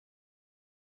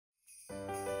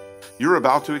You're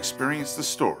about to experience the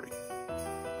story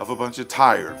of a bunch of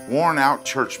tired, worn-out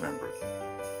church members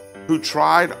who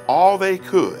tried all they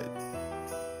could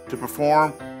to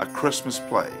perform a Christmas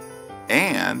play,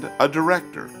 and a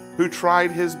director who tried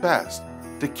his best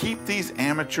to keep these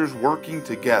amateurs working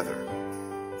together.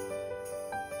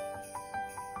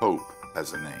 Hope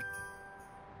has a name.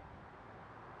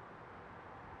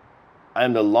 I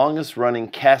am the longest running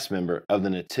cast member of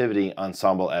the Nativity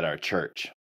Ensemble at our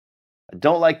church. I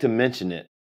don't like to mention it,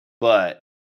 but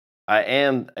I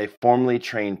am a formally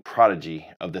trained prodigy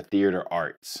of the theater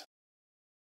arts.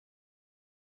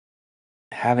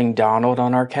 Having Donald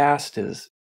on our cast is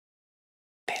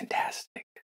fantastic.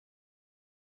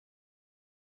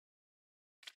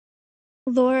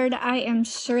 Lord, I am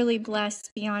surely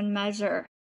blessed beyond measure.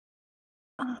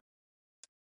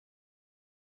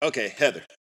 Okay, Heather,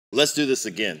 let's do this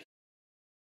again.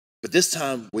 But this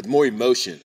time with more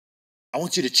emotion. I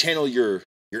want you to channel your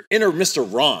inner Mr.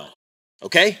 Ron,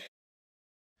 okay?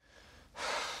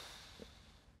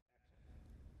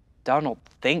 Donald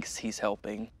thinks he's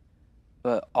helping,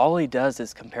 but all he does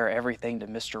is compare everything to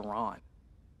Mr. Ron.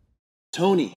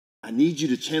 Tony, I need you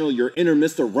to channel your inner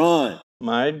Mr. Ron.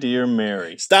 My dear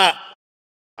Mary. Stop!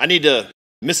 I need to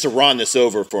Mr. Ron this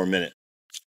over for a minute.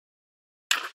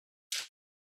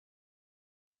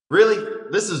 Really?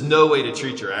 This is no way to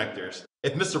treat your actors.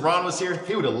 If Mr. Ron was here,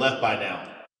 he would have left by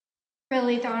now.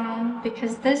 Really, Donald?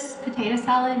 Because this potato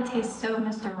salad tastes so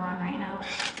Mr. Ron right now.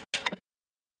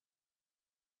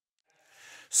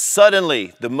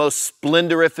 Suddenly, the most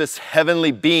splendorific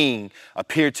heavenly being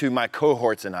appeared to my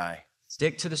cohorts and I.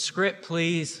 Stick to the script,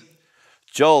 please.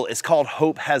 Joel, it's called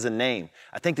Hope Has a Name.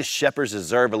 I think the shepherds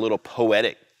deserve a little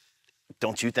poetic.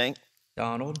 Don't you think?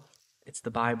 Donald, it's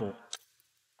the Bible.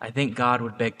 I think God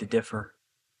would beg to differ.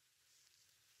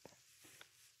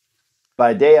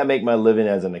 By day, I make my living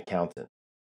as an accountant,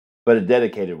 but a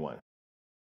dedicated one.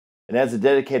 And as a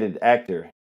dedicated actor,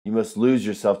 you must lose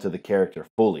yourself to the character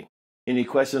fully. Any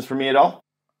questions for me at all?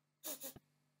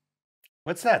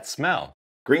 What's that smell?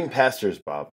 Green pastures,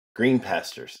 Bob. Green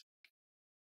pastures.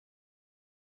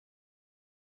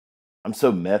 I'm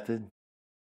so method,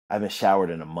 I haven't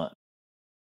showered in a month.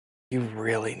 You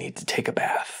really need to take a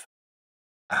bath.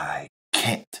 I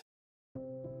can't.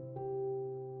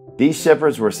 These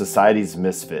shepherds were society's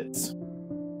misfits.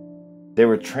 They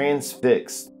were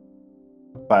transfixed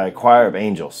by a choir of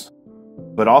angels,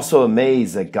 but also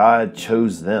amazed that God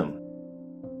chose them.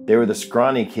 They were the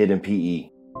scrawny kid in PE,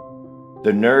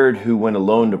 the nerd who went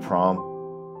alone to prom.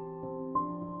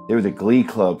 They were the Glee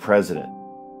Club president,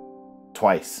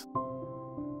 twice.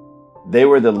 They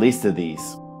were the least of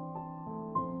these.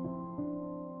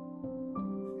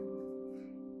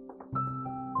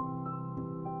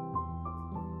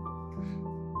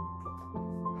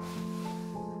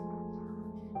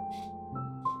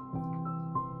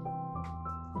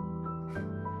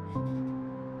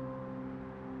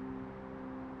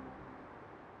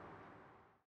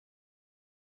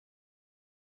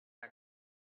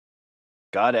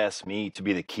 God asked me to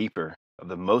be the keeper of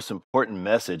the most important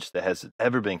message that has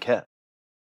ever been kept.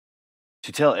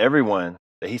 To tell everyone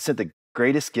that he sent the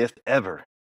greatest gift ever,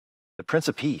 the Prince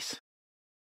of Peace.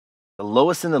 The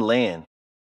lowest in the land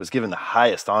was given the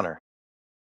highest honor.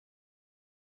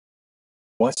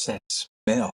 What's that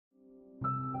smell?